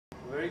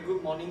very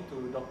good morning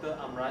to Dr.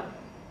 Amran.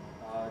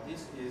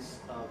 This is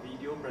a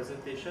video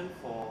presentation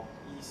for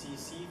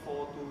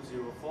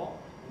ECC4204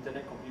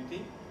 Internet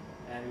Computing,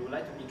 and we would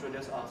like to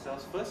introduce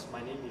ourselves first.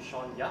 My name is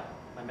Shaun Yap.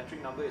 My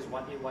metric number is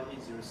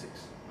 181806.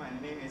 My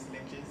name is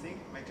Lim Chin Sing,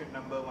 metric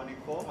number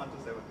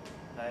 184127.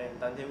 I am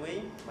Tien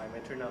Wee, my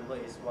metric number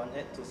is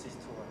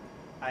 182621.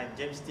 I am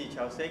James T.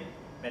 Chow,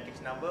 metric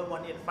number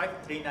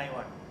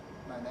 185391.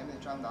 My name is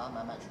Zhang,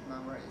 my metric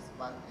number is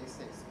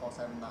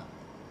 186479.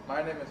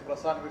 My name is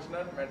Prasanth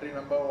Krishnan, metric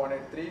number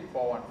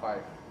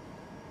 183415.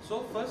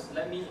 So first,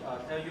 let me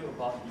tell you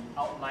about the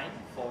outline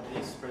for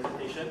this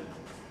presentation.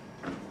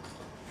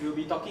 We will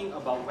be talking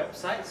about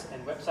websites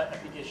and website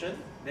application.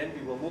 Then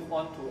we will move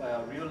on to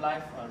a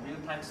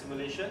real-time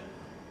simulation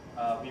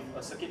with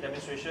a circuit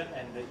demonstration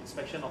and the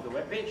inspection of the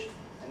web page.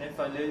 And then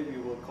finally, we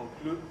will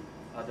conclude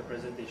the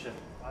presentation.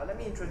 Let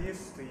me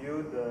introduce to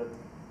you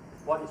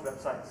what is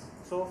websites.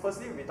 So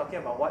firstly, we'll be talking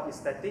about what is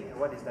static and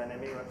what is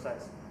dynamic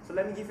websites. So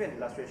let me give you an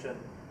illustration.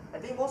 I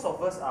think most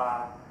of us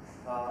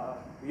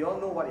we all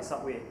know what is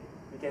Subway.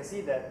 You can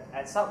see that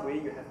at Subway,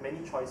 you have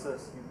many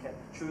choices. You can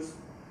choose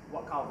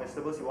what kind of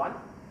vegetables you want.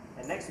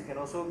 And next, you can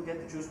also get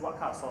to choose what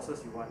kind of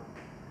sauces you want.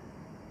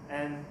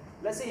 And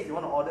let's say if you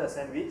want to order a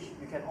sandwich,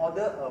 you can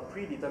order a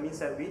predetermined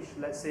sandwich,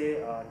 let's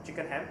say a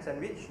chicken ham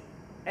sandwich.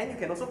 And you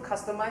can also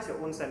customize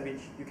your own sandwich.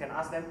 You can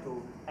ask them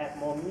to add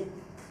more meat,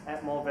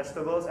 add more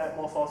vegetables, add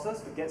more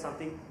sauces to get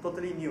something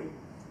totally new.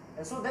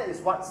 And so that is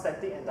what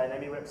static and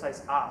dynamic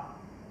websites are.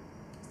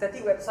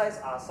 Static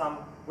websites are some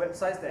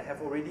websites that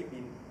have already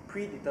been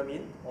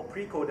predetermined or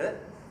pre-coded,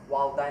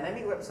 while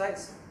dynamic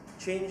websites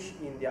change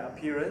in their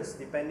appearance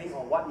depending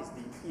on what is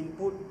the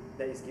input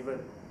that is given.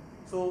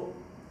 So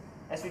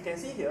as we can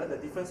see here, the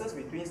differences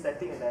between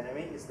static and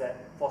dynamic is that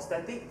for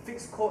static,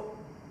 fixed code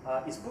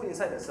is put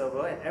inside the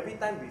server, and every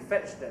time we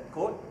fetch that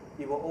code,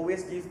 it will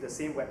always give the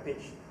same web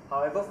page.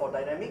 However, for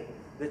dynamic,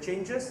 the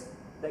changes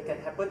that can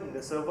happen in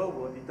the server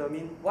will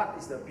determine what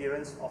is the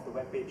appearance of the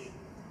web page.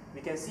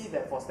 We can see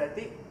that for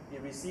static,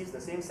 it receives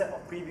the same set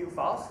of preview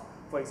files.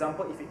 For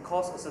example, if it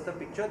calls a certain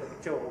picture, the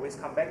picture will always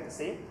come back the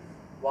same.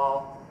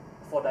 While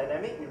for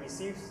dynamic, it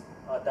receives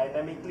a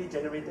dynamically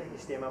generated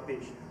HTML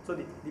page. So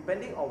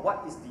depending on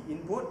what is the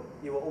input,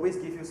 it will always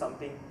give you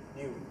something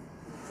new.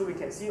 So we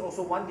can see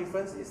also one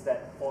difference is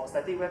that for a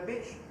static web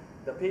page,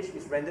 the page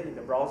is rendered in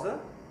the browser,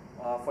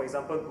 for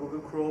example, Google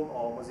Chrome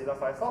or Mozilla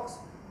Firefox,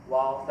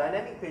 while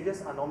dynamic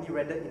pages are normally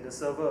rendered in the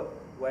server,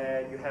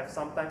 where you have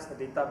sometimes a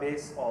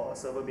database or a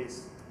server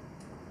base.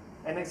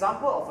 An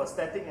example of a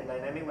static and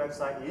dynamic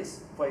website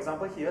is, for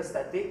example here,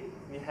 static,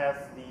 we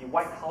have the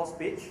White House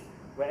page,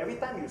 where every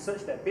time you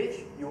search that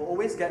page, you will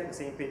always get the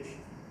same page.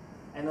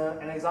 And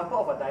an example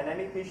of a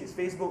dynamic page is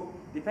Facebook.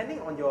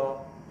 Depending on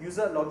your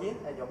user login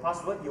and your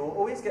password, you will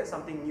always get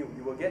something new.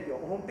 You will get your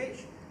home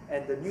page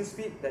and the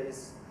newsfeed that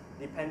is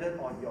dependent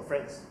on your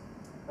friends.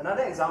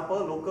 Another example,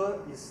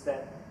 local, is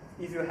that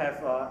if you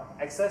have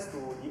access to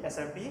the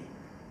SMP,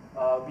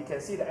 we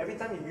can see that every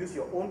time you use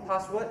your own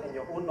password and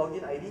your own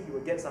login ID, you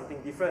will get something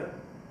different.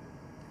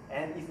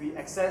 And if we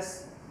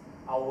access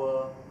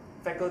our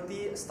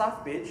faculty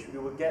staff page, we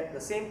will get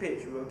the same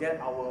page. We will get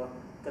our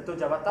Ketua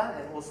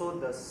Jabatan and also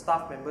the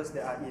staff members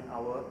that are in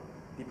our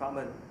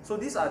department. So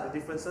these are the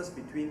differences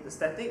between the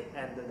static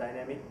and the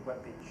dynamic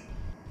web page.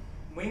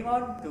 Moving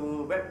on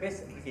to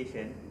web-based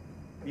application.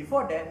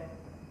 Before that,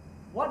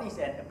 what is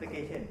an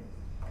application?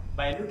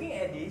 By looking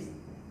at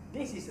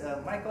this is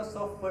a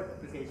Microsoft Word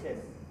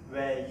application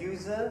where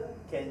user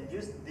can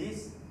use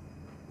this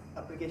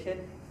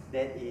application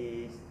that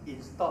is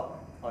installed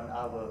on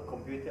our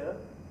computer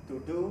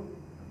to do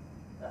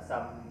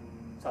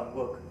some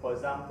work. For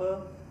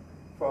example,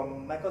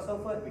 from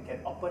Microsoft Word, we can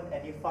open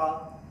any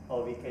file,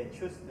 or we can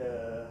choose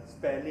the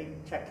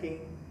spelling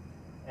checking,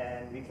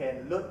 and we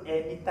can load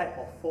any type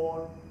of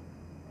font,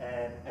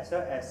 and as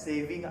well as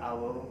saving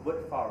our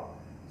Word file.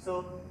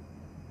 So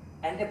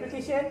an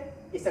application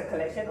is a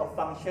collection of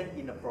functions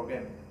in a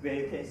program where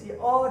you can see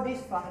all these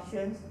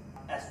functions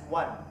as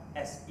one,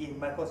 as in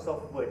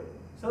Microsoft Word.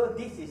 So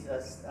this is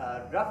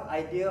a rough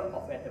idea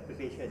of an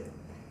application.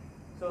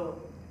 So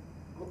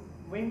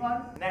moving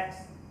on,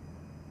 next,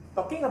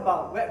 talking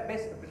about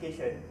web-based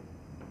application,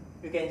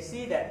 you can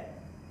see that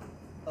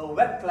a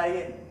web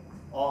client,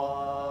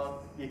 or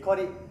we call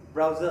it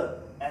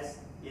browser, as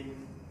in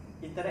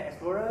Internet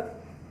Explorer,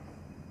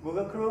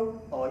 Google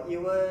Chrome, or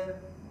even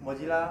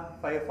Mozilla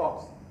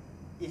Firefox,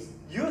 is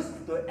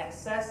used to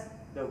access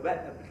the web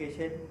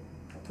application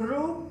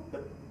through the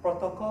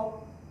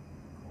protocol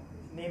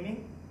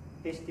naming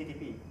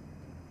HTTP.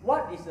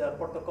 What is a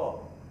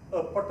protocol?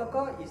 A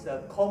protocol is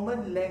a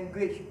common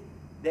language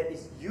that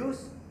is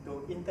used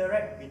to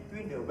interact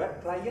between the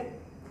web client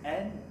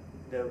and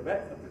the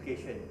web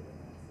application.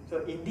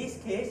 So in this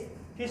case,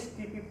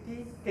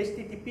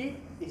 HTTP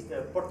is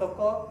the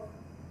protocol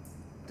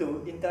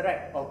to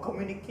interact or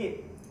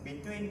communicate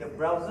between the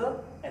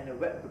browser and the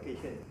web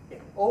application.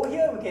 Okay. Over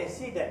here, we can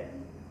see that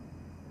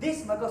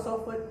this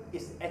Microsoft Word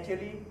is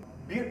actually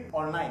built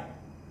online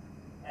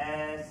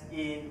as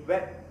in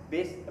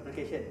web-based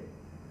application.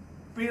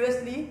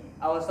 Previously,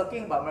 I was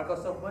talking about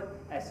Microsoft Word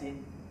as in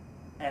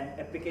an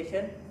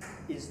application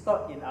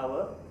installed in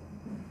our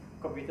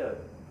computer.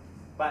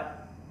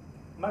 But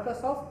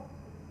Microsoft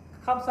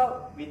comes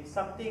out with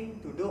something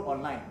to do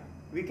online.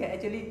 We can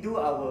actually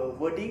do our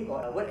wording or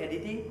word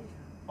editing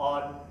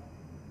on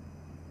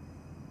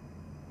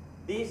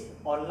this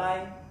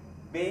online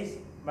based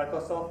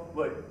Microsoft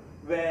Word,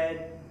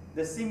 where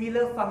the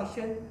similar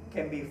function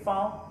can be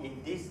found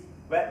in this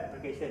web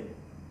application.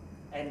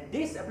 And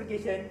this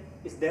application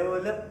is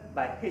developed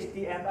by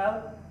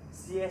HTML,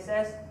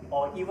 CSS,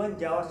 or even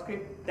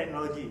JavaScript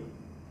technology.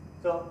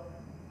 So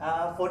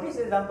for this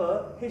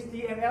example,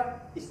 HTML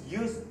is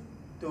used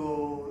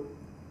to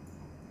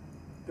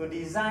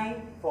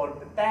design for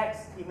the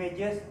text,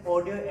 images,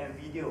 audio, and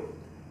video.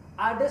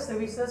 Other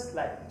services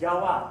like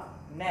Java,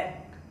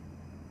 Net,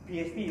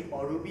 PHP,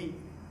 or Ruby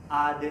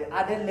are the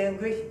other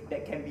language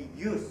that can be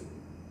used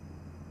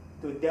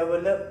to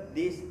develop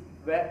this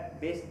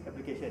web-based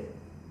application.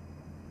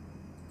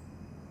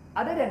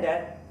 Other than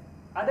that,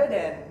 other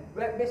than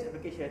web-based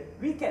application,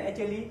 we can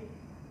actually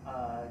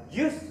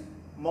use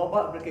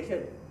mobile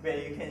application, where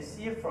you can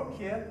see from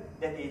here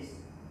that is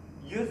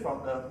used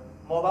from a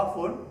mobile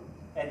phone,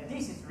 and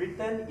this is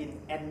written in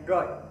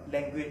Android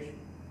language.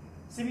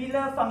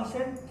 Similar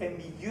function can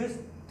be used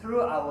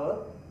through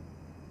our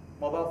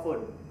mobile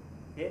phone.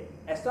 Okay?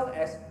 As long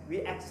as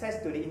we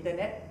access to the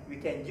internet, we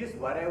can use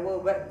whatever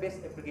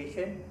web-based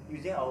application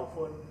using our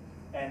phone.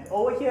 And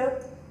over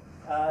here,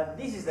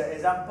 this is the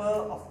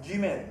example of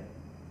Gmail,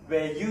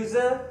 where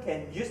user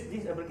can use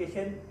this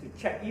application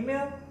to check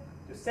email,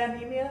 to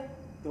send email,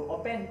 to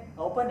open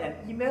an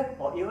email,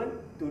 or even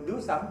to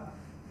do some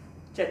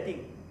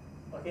chatting.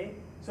 Okay,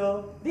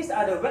 so these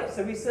are the web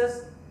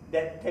services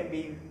that can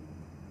be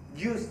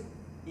used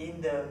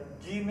in the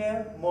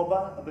Gmail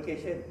mobile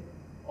application,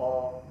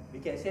 or we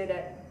can say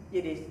that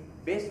it is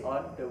based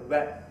on the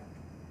web,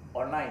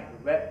 online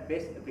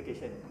web-based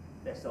application.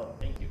 That's all.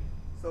 Thank you.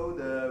 So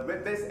the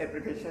web-based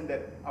application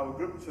that our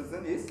group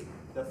chosen is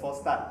the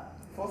Falstad.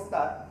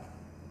 Falstad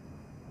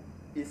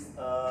is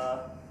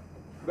a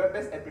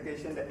web-based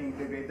application that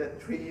integrated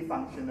 3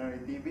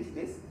 functionality, which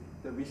is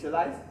the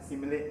visualize,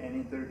 simulate,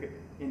 and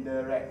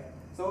interact.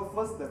 So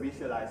first, the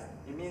visualize.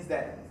 It means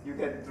that you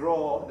can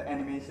draw the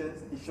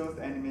animations. It shows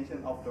the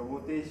animation of the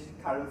voltage,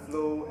 current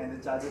flow, and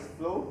the charges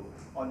flow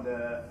on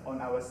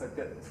our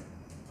circuit.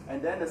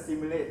 And then the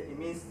simulate. It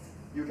means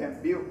you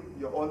can build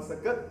your own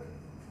circuit.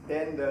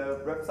 Then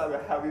the website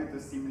will help you to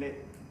simulate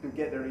to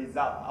get the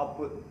result,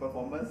 output,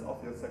 performance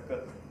of your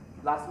circuit.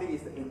 Lastly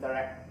is the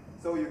interact.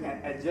 So you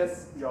can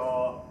adjust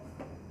your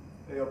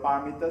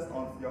parameters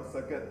of your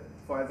circuit.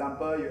 For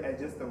example, you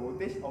adjust the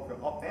voltage of your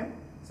op-amp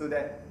so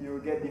that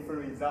you get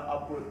different result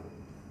output.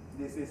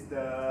 This is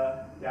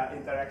the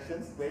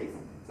interaction space.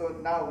 So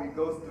now we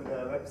go to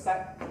the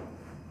website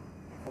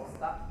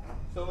Falstad.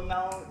 So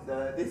now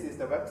this is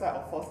the website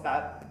of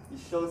Falstad. It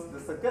shows the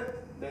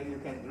circuit that you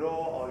can draw,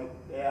 or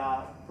they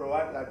are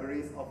provide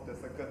libraries of the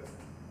circuit.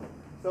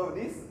 So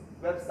this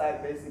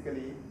website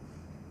basically,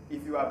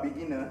 if you are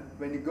beginner,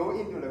 when you go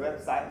into the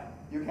website,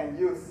 you can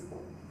use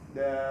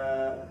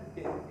the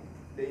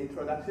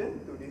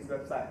introduction to this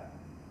website.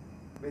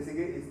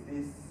 Basically,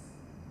 it's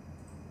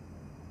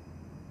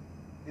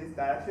this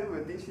direction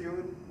will teach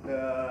you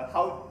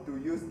how to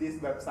use this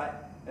website.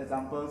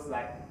 Examples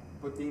like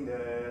putting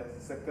the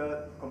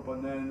circuit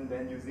component,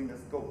 then using the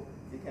scope.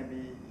 It can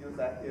be used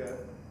like here.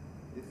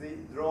 You see,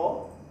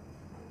 draw.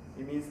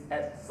 It means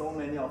add so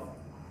many of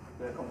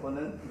the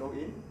components go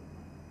in.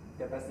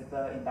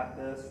 Capacitor,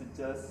 inductor,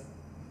 switches.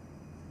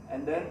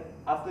 And then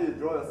after you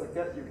draw your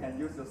circuit, you can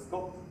use the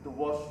scope to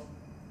watch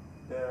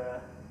the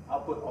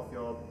output of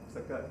your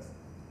circuits.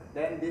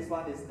 Then this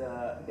one is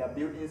their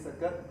built-in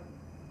circuit.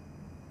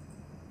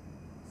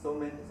 So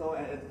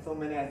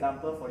many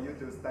examples for you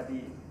to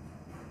study.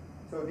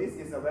 So this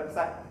is a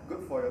website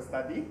good for your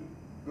study,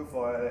 good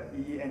for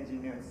EE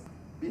engineers.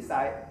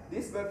 Besides,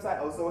 this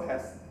website also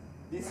has,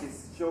 this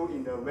is shown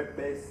in the web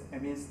base.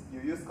 It means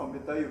you use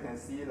computer, you can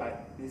see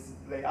like this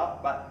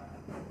layout. But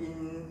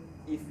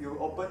if you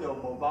open your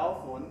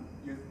mobile phone,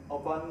 you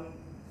open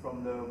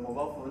from the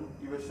mobile phone,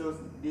 it will show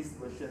these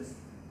versions,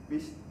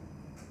 which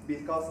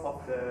because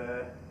of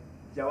the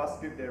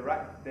JavaScript they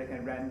write, they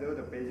can render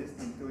the pages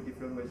into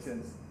different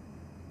versions.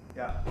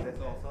 Yeah, that's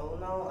all. So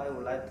now I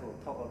would like to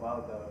talk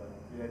about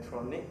the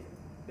electronic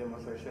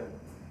demonstration.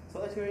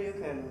 So actually you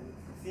can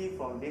see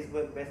from this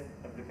web-based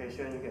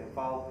application, you can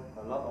find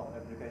a lot of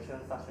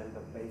applications such as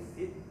the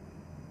basic,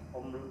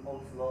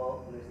 Ohm's law,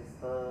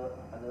 resistor,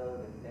 other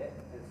than that,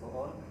 and so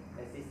on.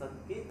 AC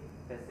circuit,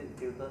 passive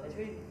filter.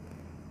 Actually,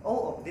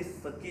 all of this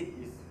circuit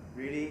is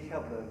really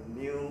help the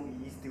new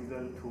EE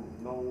student to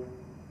know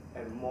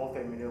and more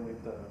familiar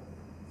with the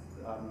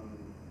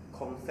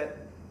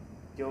concept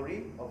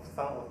theory of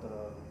some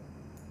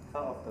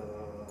of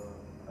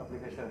the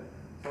application.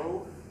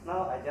 So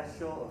now I just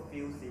show a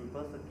few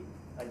simple circuit.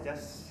 I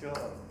just show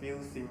a few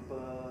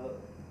simple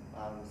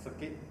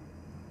circuit.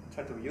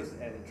 Try to use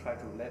and try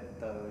to let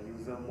the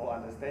user more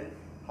understand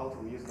how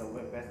to use the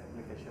web-based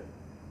application.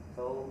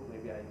 So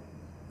maybe I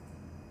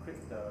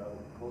click the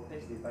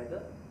voltage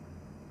divider,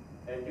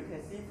 and you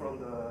can see from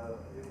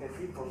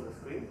the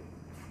screen.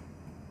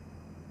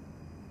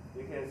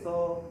 You can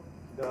saw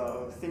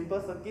the simple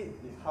circuit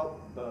is how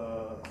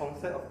the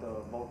concept of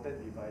the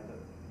voltage divider.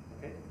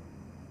 Okay.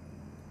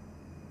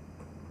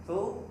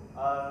 So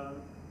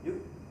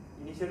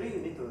initially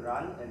you need to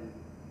run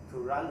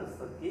the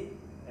circuit,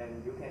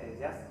 and you can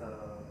adjust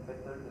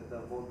the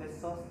voltage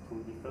source to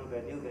different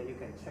value. Then you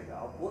can check the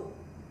output.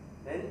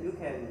 Then you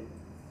can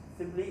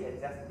simply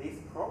adjust this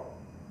probe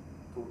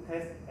to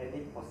test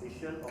any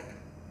position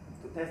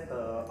to test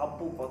the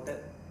output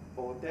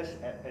voltage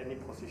at any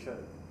position.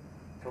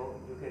 So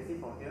you can see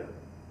from here.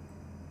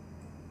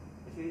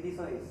 Actually, this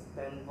one is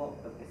 10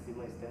 volt. The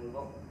maximum is 10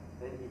 volt.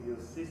 Then if you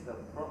switch the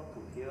probe to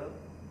here,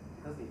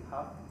 because it's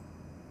half,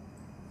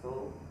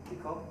 so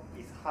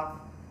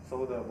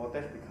the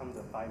voltage becomes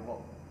a 5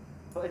 volt.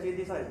 So actually,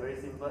 this one is very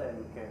simple, and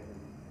you can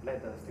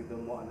let the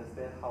student more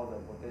understand how the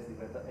voltage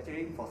divider.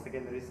 Actually, for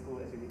secondary school,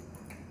 actually.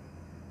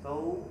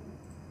 So,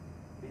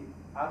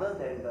 other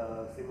than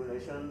the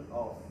simulation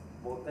of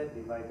voltage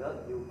divider,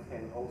 you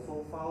can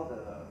also follow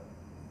the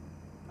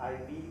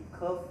IV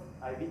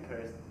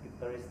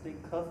characteristic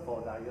curve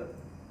for diode.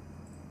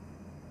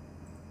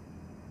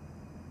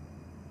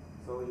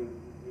 So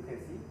you can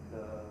see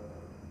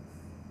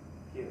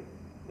here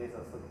there's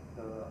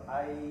the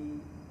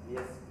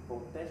IVS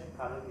voltage,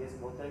 current VS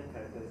voltage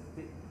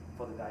characteristic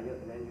for the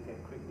diode, and then you can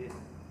click this.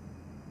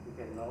 You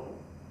can know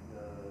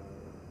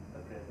the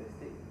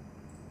characteristic,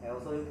 and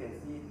also you can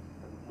see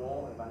the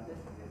more advantage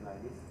is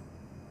like this.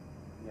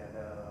 Yeah,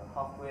 the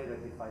halfway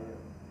rectifier.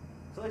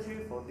 So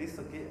actually for this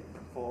circuit,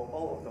 for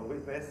all of the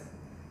weight-based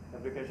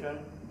application,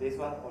 this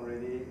one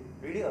already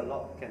really a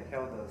lot can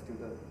help the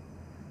student.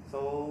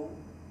 So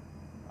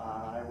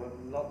I will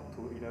not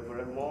to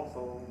elaborate more,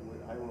 so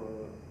I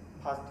will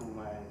pass to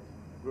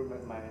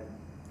my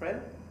friend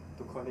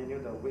to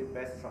continue the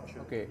weight-based structure.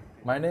 Okay,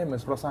 my name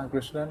is Prasanth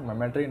Krishnan. My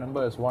metric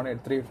number is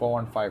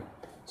 183415.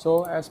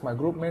 So as my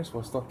group mates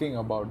was talking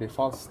about the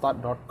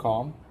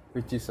Falstad.com,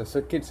 which is a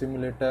circuit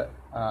simulator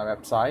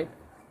website.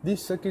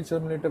 This circuit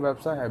simulator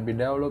website has been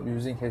developed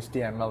using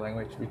HTML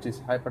language, which is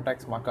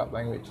hypertext markup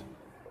language.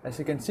 As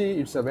you can see,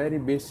 it's a very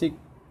basic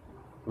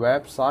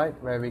website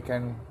where we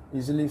can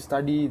easily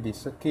study the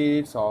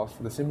circuits of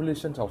the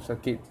simulations of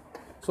circuits.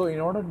 So in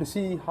order to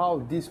see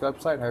how this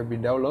website has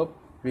been developed,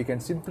 we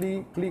can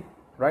simply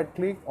right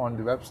click on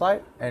the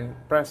website and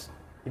press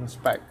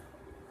inspect.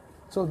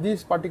 So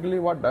this particularly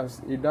what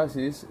it does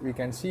is we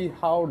can see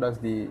how does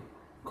the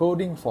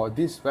coding for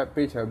this web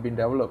page have been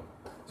developed.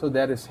 So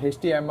there is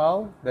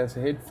HTML, there's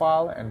a head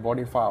file and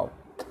body file.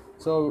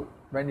 So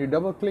when you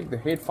double click the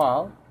head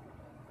file,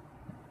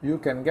 you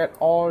can get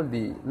all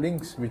the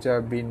links which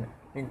have been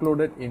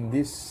included in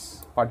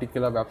this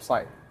particular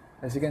website.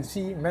 As you can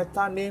see,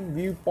 meta name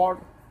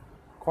viewport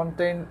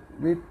content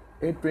with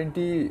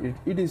 820,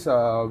 it is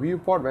a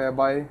viewport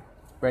whereby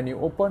when you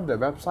open the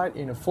website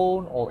in a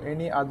phone or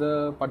any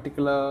other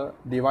particular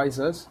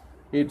devices,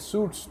 it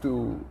suits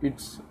to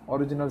its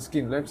original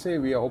skin. Let's say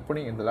we are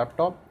opening in the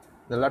laptop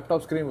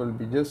screen will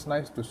be just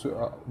nice to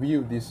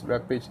view this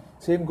web page.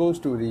 Same goes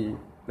to the,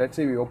 let's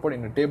say we open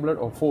in a tablet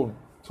or phone.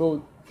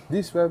 So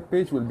this web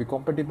page will be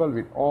compatible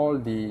with all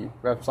the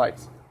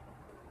websites,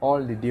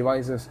 all the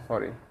devices,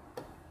 sorry.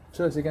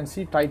 So as you can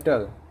see,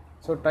 title.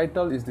 So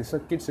title is the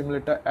circuit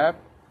simulator app.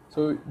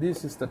 So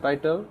this is the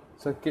title,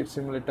 circuit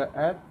simulator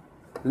app.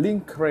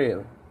 Link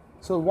rail.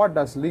 So what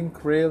does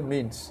link rail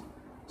means?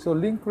 So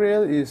link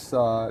rail is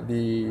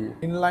the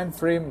inline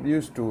frame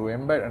used to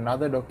embed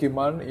another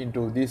document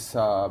into this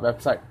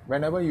website.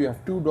 Whenever you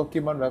have two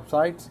document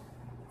websites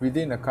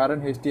within a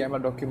current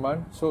HTML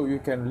document, so you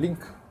can link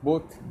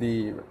both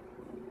the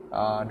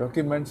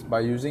documents by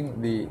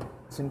using the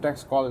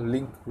syntax called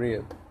link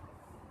rail.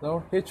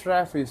 Now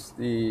href is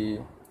the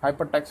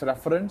hypertext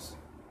reference,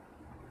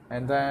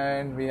 and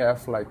then we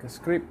have like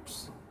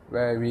scripts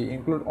where we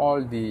include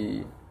all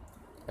the,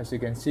 as you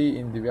can see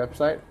in the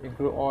website,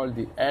 include all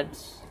the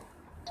ads,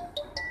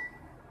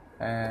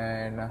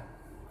 and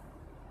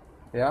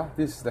yeah,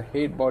 this is the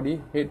head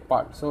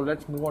part. So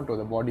let's move on to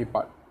the body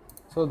part.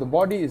 So the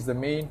body is the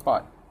main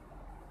part.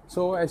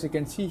 So as you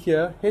can see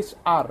here,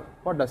 HR,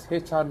 what does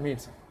HR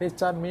means?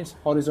 HR means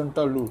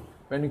horizontal loop.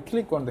 When you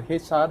click on the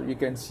HR, you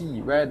can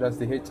see where does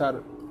the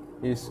HR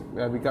is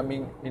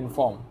becoming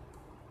informed.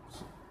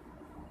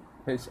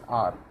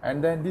 HR,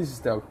 and then this is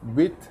the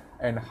width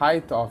and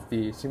height of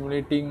the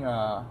simulating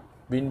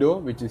window,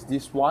 which is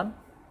this one.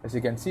 As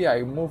you can see,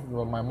 I move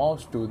my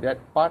mouse to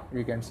that part.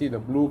 You can see the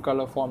blue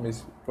color form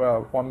is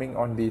forming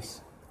on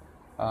this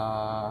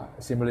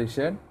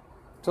simulation.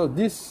 So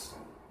this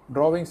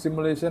drawing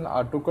simulation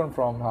are taken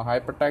from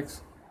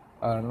hypertext,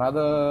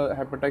 another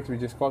hypertext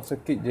which is called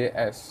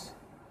circuit.js,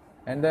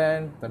 and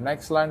then the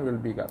next line will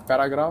be a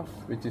paragraph,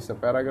 which is a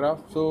paragraph.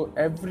 So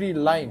every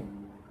line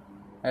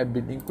have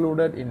been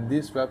included in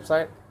this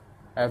website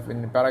have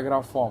in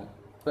paragraph form.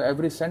 So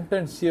every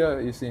sentence here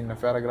is in a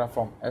paragraph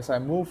form. As I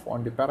move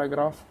on the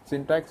paragraph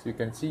syntax, you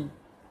can see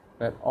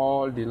that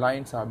all the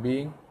lines are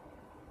being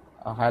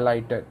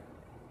highlighted.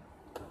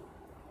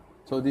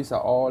 So these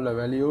are all the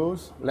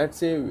values. Let's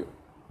say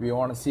we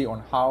want to see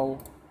on how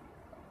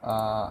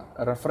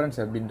a reference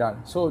have been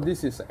done. So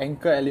this is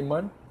anchor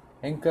element,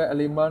 and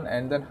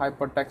then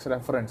hypertext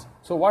reference.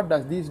 So what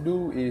does this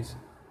do is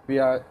we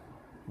are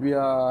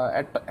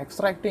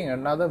extracting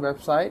another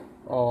website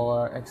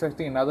or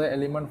extracting another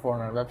element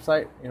from a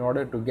website in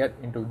order to get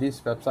into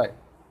this website.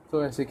 So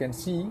as you can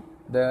see,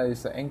 there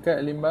is an anchor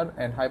element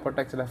and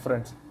hypertext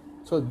reference.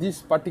 So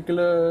this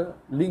particular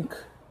link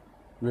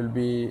will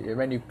be,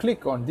 when you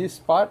click on this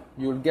part,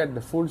 you will get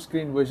the full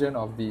screen version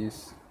of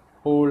this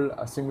whole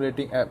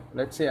simulating app.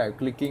 Let's say I'm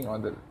clicking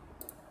on the,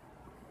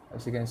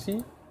 as you can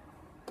see,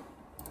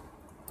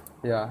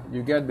 yeah,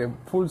 you get the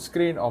full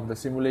screen of the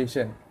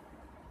simulation.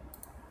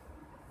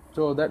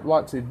 So that's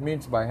what it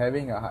means by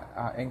having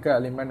a anchor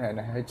element and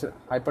a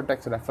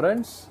hypertext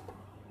reference.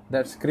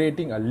 That's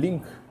creating a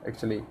link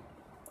actually.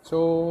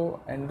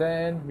 So, and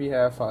then we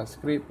have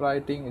script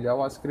writing,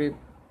 JavaScript,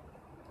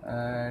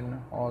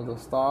 and all the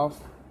stuff.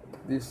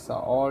 These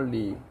are all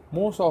the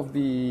most of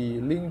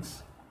the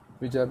links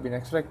which have been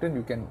extracted.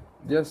 You can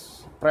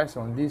just press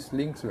on these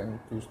links when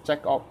to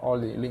check out all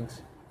the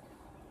links.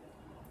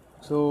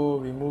 So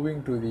we're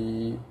moving to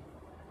the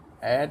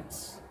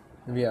ads.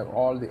 We have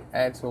all the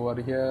ads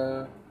over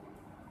here.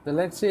 Then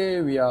let's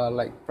say we are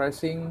like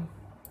pressing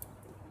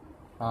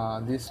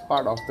this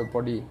part of the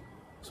body.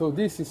 So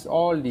this is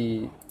all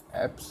the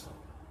apps.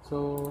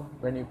 So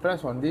when you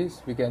press on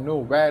this, we can know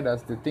where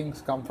does the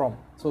things come from.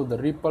 So the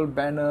Ripple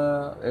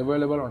banner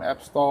available on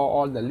App Store,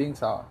 all the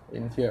links are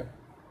in here.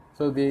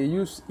 So they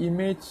use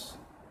image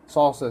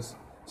sources.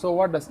 So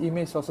what does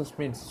image sources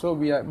mean? So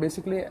we are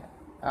basically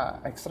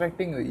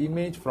extracting the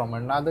image from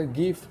another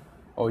GIF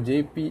or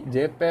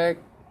JPEG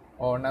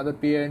or another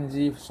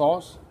PNG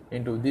source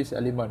into this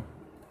element.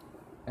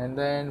 And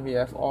then we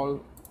have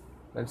all,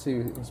 let's see,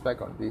 we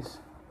inspect on this.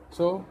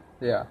 So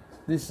yeah,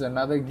 this is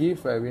another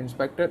GIF where we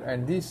inspected,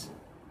 and this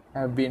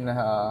have been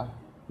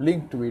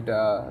linked with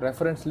a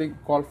reference link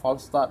called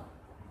Falstad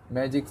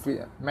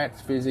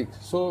Maths Physics.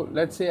 So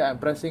let's say I'm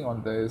pressing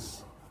on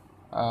this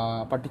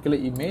particular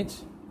image,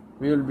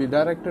 we will be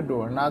directed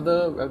to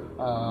another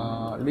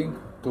link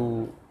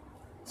to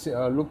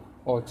look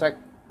or check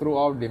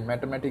throughout the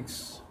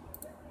mathematics.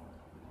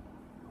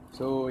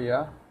 So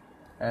yeah,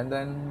 and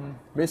then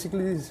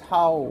basically this is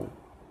how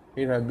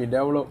it has been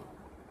developed.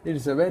 It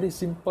is a very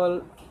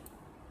simple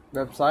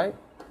website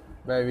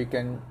where we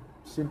can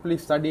simply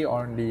study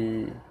on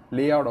the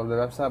layout of the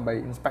website by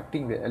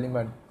inspecting the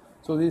element.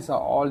 So these are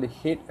all the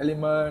head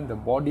element, the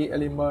body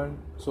element.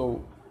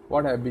 So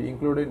what have been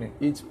included in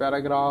each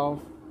paragraph,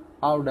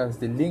 how does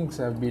the links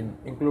have been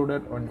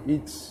included on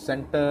each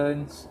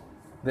sentence.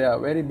 They are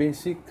very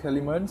basic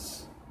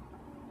elements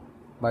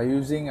by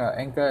using an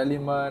anchor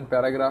element,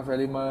 paragraph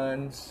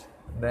elements.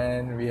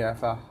 Then we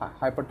have a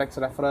hypertext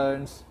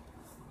reference.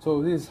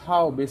 So this is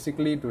how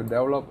basically to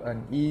develop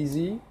an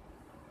easy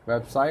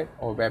website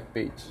or web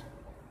page.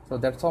 So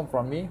that's all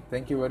from me.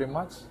 Thank you very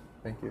much.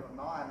 Thank you.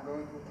 Now I'm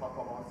going to talk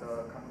about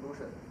the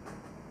conclusion.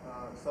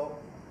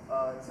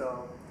 The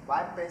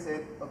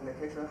web-based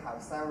application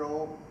have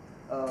several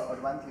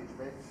advantages.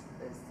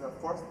 Which is the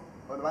first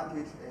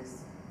advantage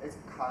is it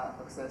can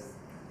access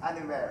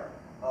anywhere.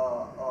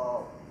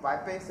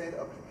 Web-based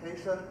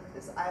application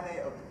is any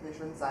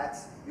application that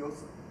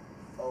uses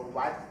a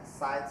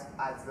website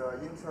as the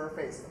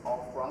interface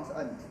or front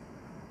end.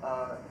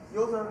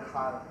 User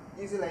can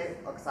easily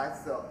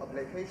access the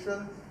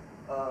application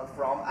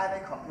from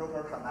any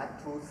computer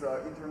connect to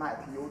the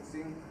internet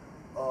using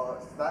a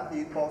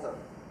standard browser.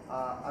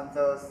 And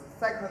the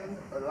second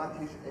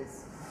advantage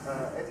is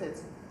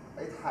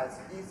it has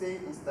easy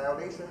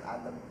installation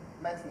and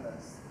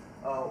maintenance.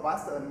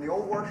 Once a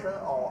new version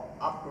or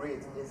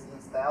upgrade is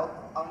installed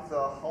on the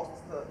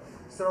host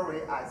server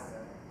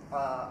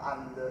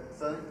and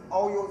then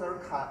all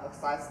users can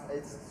access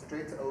it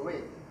straight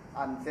away,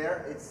 and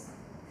there is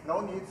no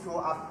need to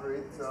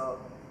upgrade the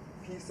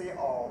PC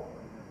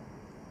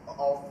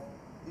of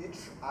each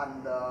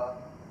and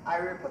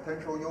every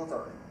potential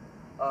user.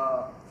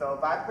 The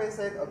web-based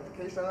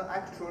application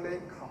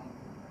actually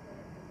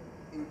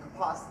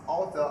encompasses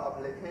all the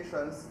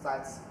applications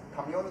that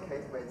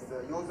communicate with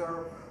the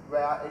user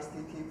via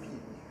HTTP.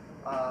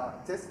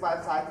 This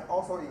website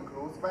also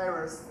includes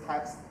various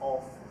types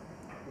of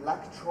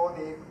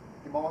electronic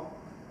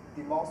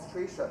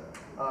demonstration,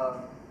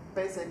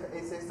 basic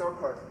AC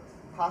circuit,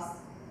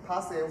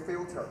 passive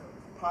filter,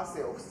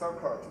 passive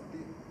circuit,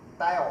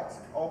 diodes,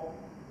 OP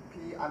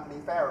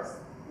amplifiers,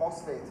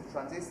 MOSFET,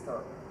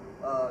 transistor,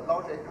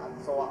 logic,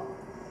 and so on.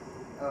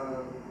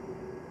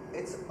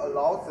 It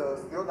allows the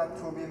student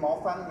to be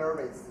more familiar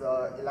with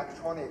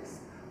electronics,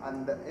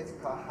 and it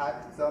can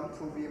help them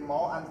to be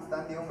more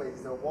understanding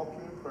with the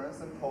working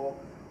principle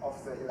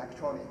of the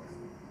electronics.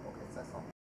 Okay, that's all.